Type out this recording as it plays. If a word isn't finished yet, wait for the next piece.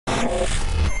Blessed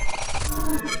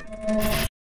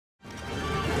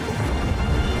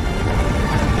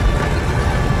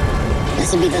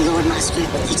be the Lord, my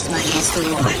strength, that teaches my hands to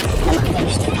war, and my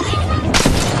fingers to fight.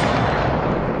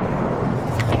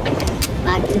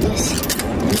 My goodness,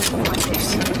 and my wonders,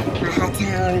 my high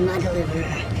tower and my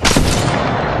deliverer.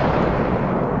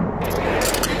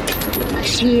 My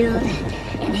shield,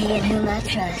 and he in whom I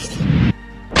trust.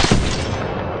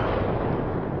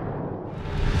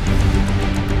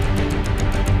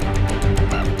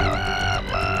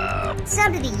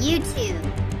 Sub to the YouTube.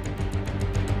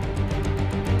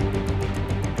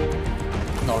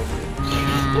 No.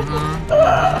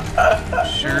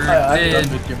 Sure did.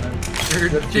 Sure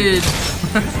did.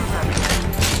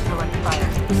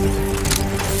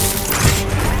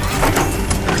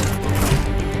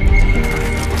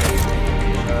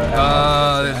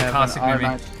 There's a Caustic near me.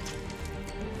 I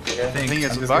think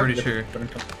it's I'm pretty sure.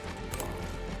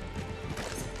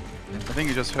 I think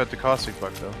you just heard the caustic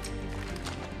bug though.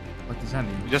 What does that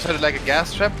mean? You just heard it like a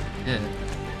gas trap? Yeah.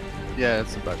 Yeah,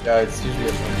 it's a bug. Yeah, it's usually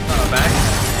a bug. Oh, back.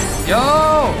 Yo!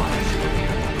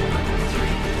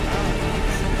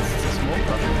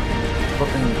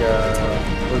 Popping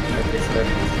ultimate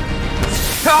experiments.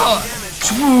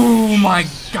 Oh my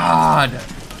god!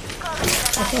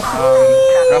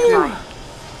 Kraftyy,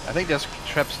 I think there's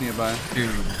traps nearby. Dude,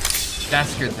 that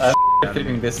scared the I'm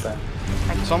flipping this time.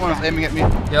 Someone is aiming at me.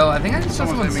 Yo, I think I just saw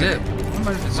someone Someone's zip.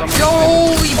 Someone- Yo,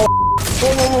 holy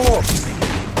Whoa!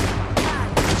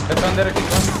 Petvander, kick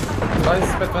one. Guys,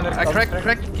 Petvander. Crack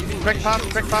path.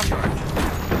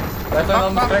 Right line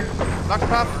almost crack. Knock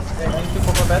path. Okay, I need to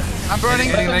pop a bat. I'm burning.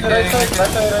 Getting Right that.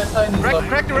 side, he's low.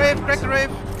 Crack the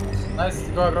rave. Nice,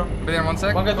 go bro. Be there in 1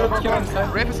 sec. One guy dropped here on the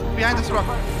side. Rave is behind this rock.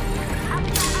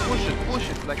 Push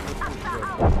it. Like Up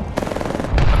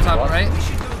top, right?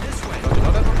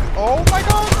 oh my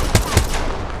god!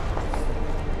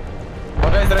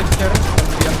 One guy is right here.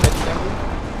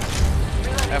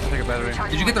 I have to take a battery.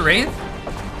 Did you get the Wraith?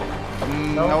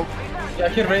 Nope. Yeah,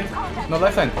 here, right. No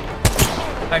lifeline.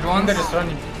 Back one. They're just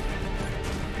running.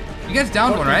 You guys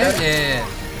downed one, right? Yeah.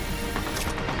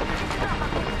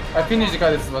 I finished the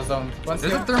guy that was down. One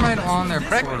There's a here. thermite on their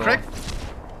Crack. portal.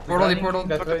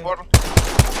 That Took the way. portal.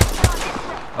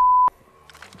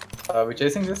 We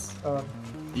chasing this?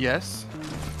 Yes.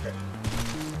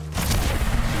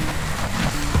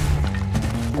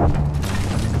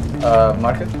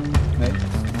 Market? Nate?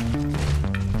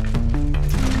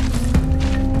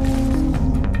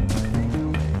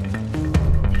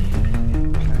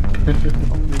 Hopefully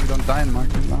we don't die in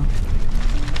market now.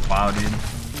 Wow, dude.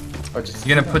 Oh, just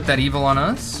You gonna put that evil on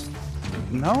us?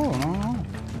 No.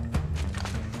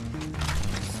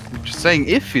 I'm just saying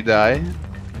if we die.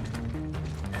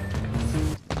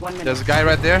 There's a guy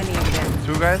right there.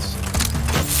 2 guys. Oh,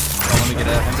 let me get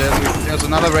it. And there's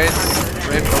another raid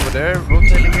over there,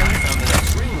 rotating him.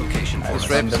 This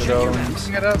raid is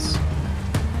looking at us.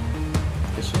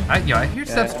 I hear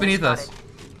steps beneath us.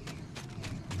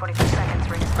 45 seconds,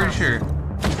 ring Pretty sure.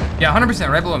 Yeah, 100%,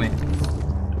 right below me.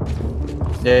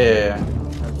 Yeah.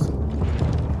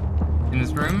 In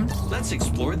this room. Let's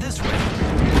explore this way.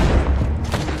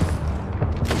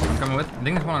 I'm coming with. I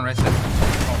think there's one on right side. Oh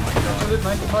my god.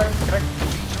 95, crack.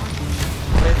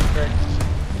 Crack.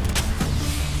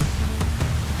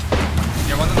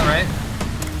 Yeah, one's on the right.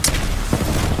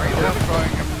 They're throwing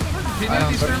him. Can you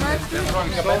these thermites? They're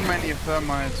throwing so many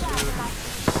thermites.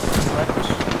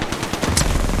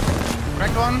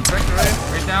 Cracked one. Cracked the raid.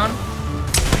 Right down.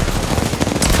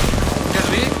 You guys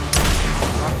weak?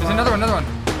 There's another one. The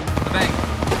bang.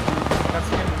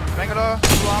 Bangalore,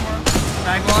 full armor.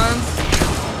 Bag ones.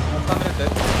 100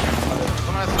 dead.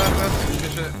 One has left.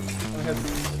 Good shit.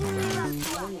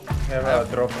 I have a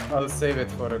drop. I'll save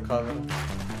it for a cover.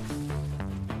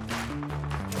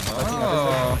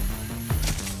 Oh.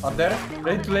 Up there.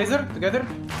 Ready to laser? Together?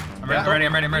 I'm ready.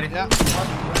 Yeah.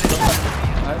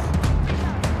 Nice.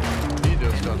 He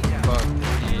just got fucked.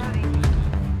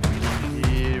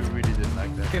 He really didn't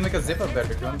like that. You can make a zip up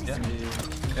there if you want. Yeah.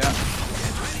 Yeah. I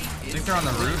think they're on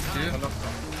the roof too.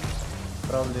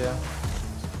 Probably, yeah.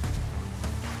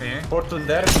 Okay. Portal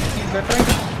there. They're trying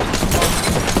to...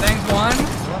 Thanks one.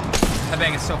 That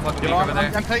bang is so fucking weak over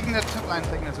there. I'm taking that tip line,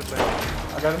 taking that tip line.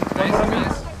 I got him.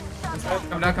 Nice.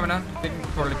 Coming down.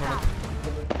 Portal. Is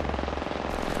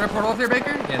there a portal up there,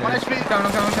 Baker? Yeah, there is.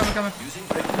 I'm coming.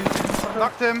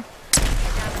 Knocked him.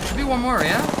 Should be one more,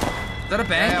 yeah? Is that a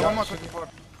bang? Yeah, one more 24.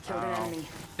 Killed an enemy.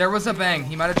 There was a bang.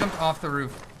 He might have jumped off the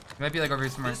roof. He might be like over here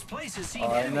somewhere. This place has seen Oh,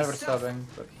 I enemy never stuff. saw bang,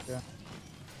 but yeah.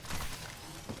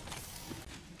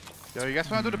 Yo, you guys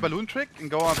wanna do the balloon trick and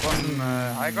go up on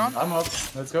high ground? I'm up.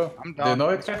 Let's go. I'm Do you down. know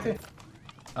it, Kraftyy?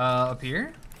 Up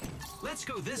here? Let's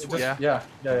go this way. Yeah.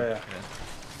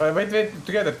 Wait,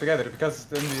 together, because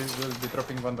then we will be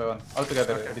dropping one by one. All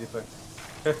together, every deploy.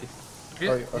 50.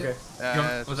 Oh, okay.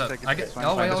 What's up? I get. Fine,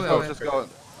 Oh, wait, just wait, go, wait. just go.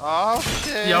 Oh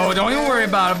shit. Yo, don't even worry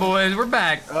about it, boys. We're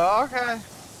back. Okay.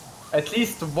 At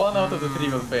least 1 out of the 3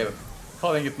 will fail.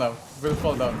 Calling it now. Will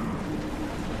fall down.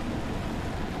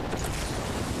 I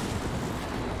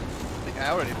think I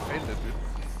already failed it, dude.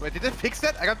 Wait, did they fix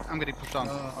that? I'm getting pushed down.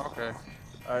 Okay.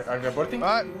 Are we aborting?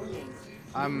 What?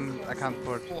 I can't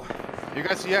port. You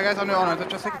guys on your own.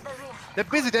 Just take it. They're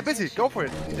busy. Go for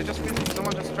it. They just win.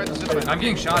 Someone just tried to zip line. I'm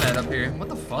getting shot at up here. What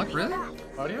the fuck, really?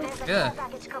 Are you? Yeah.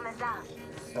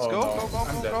 Let's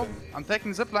go. I'm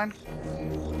taking zip line.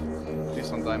 Please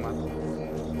don't die, man.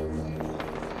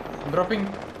 I'm dropping.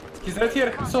 He's right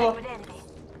here. Solo.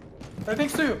 Right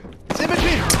next to you. It's in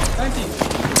between. 90.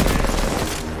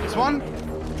 There's one.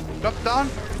 Drop down. I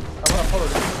wanna follow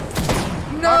this.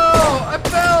 No! I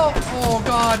fell! Oh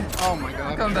god. Oh my god.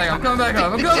 I'm coming back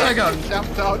up.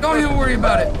 Jumped out. Don't even worry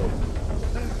about it.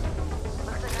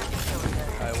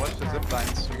 I watched the zip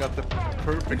lines. We got the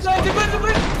perfect 90, spot.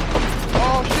 win!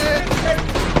 Oh shit!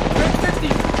 50!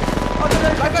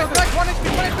 Lifeline, 1 HP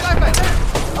lifeline!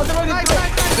 Nice!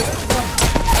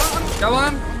 Got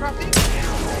one? Kraftyy?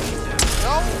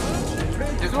 No?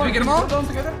 Did we get them all? Down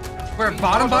together? Where?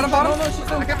 Bottom? No, she's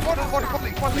down. I get 40 falling.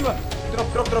 Drop.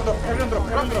 Everyone drop. Go.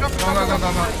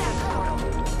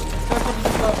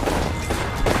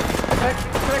 Crack.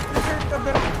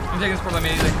 I'm taking this for them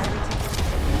immediately.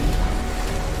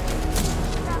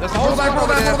 There's a whole Pull back.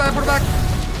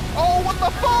 Oh, what the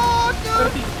fuck,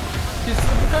 dude? 30.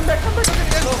 Come back.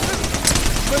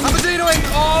 I'm potatoing!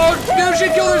 Oh, dude, she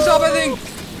killed herself, I think!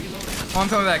 Oh, I'm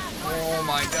coming back. Oh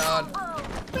my god.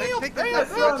 Take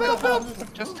that.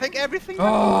 Just take everything.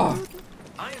 Oh.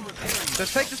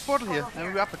 Just take this portal here,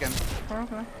 and we're up again.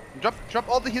 Drop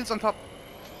all the heals on top.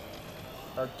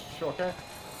 Okay.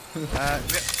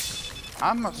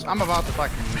 I'm about to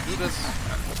fucking do this.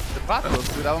 The battle,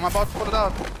 dude. I'm about to put it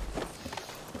out.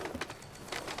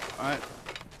 Alright.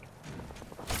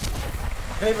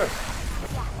 Favor.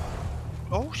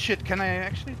 Oh shit, can I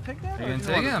actually take that? You can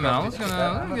take it? I'm almost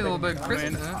gonna get a little bit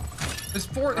crisp. There's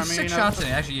 6 shots in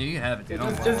it. Actually, you have it, dude.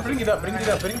 Just bring it up, and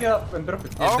drop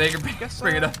it. Yeah, Baker,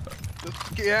 bring it up.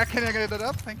 Yeah, can I get it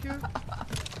up? Thank you.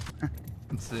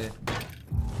 Let's see.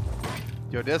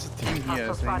 Yo, there's a team here,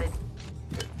 I think.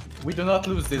 We do not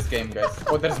lose this game, guys.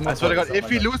 Oh, there's more. I swear to God, if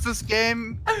we lose this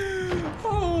game...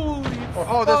 Holy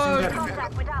Oh, there's in there.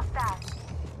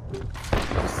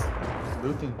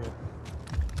 Looting here.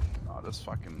 Oh, this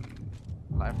fucking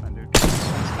lifeline, dude.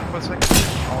 For a second.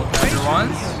 all after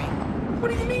once? What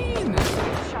do you mean?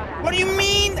 What do you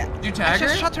mean? Did you tag I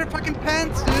just her? shot her fucking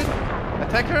pants, dude.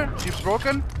 Attack her. She's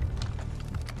broken.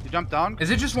 You jump down. Is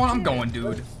it just one? I'm going,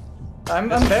 dude. I'm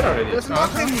there already. There's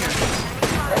nothing here.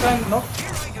 No.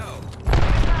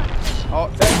 Oh,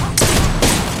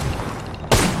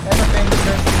 Anything.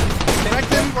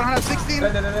 cracked him. 116.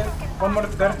 There. One more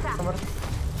there. Somewhere.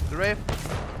 The Wraith.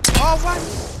 Oh, what?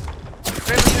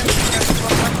 Wraith again.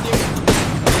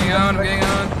 Getting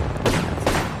on.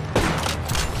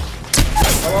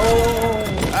 Oh.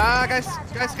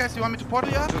 Guys, you want me to portal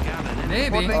you up?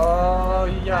 Maybe. Oh,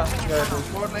 yeah.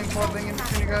 Portaling in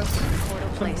between you guys.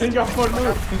 Think of more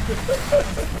loot.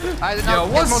 I did Yo, not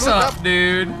get what's more loot up,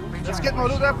 dude? Let's get more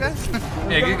loot up, guys.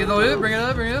 Yeah, get the loot. Bring it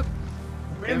up. We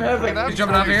even have like You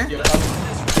jumping up here? We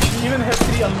even have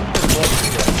 3 unlooted bodies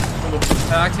here.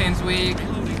 Octane's weak.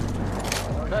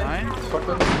 Fine.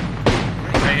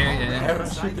 Right here, yeah.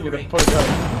 Everyone's shooting at the poor guy.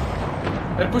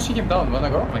 They're pushing him down. Wanna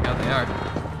go? Oh my god, they are.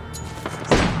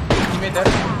 He made that.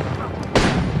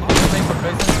 Thanks for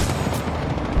placing.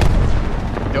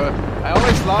 Yo, I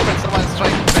always love when someone's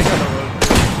trying to make out the world.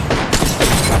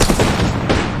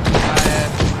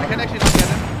 I can actually not get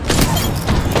him.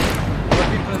 More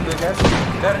people in the gas.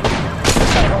 There.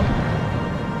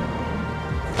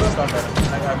 First on there.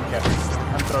 I'm careful.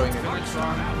 I'm throwing it.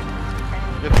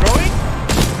 You're throwing?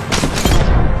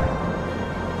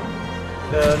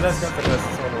 The less gun for less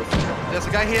is always. There's a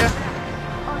guy here.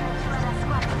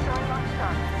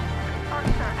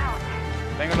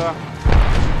 Bangalore.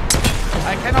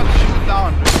 I cannot shoot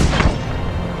down.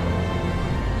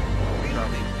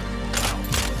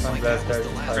 Some last guys.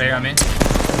 Right here on me.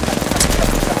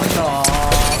 No.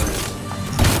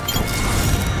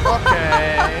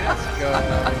 Okay, let's go.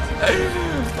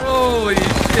 Holy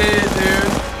shit,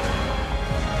 dude.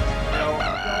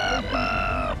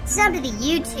 Sub to the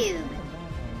YouTube.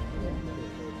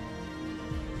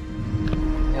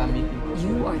 Yeah, me.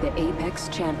 You are the Apex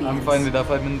champions. I'm fine with that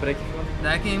 5-minute break.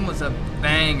 That game was a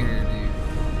banger,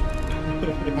 dude. Oh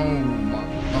my.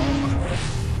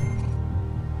 Oh.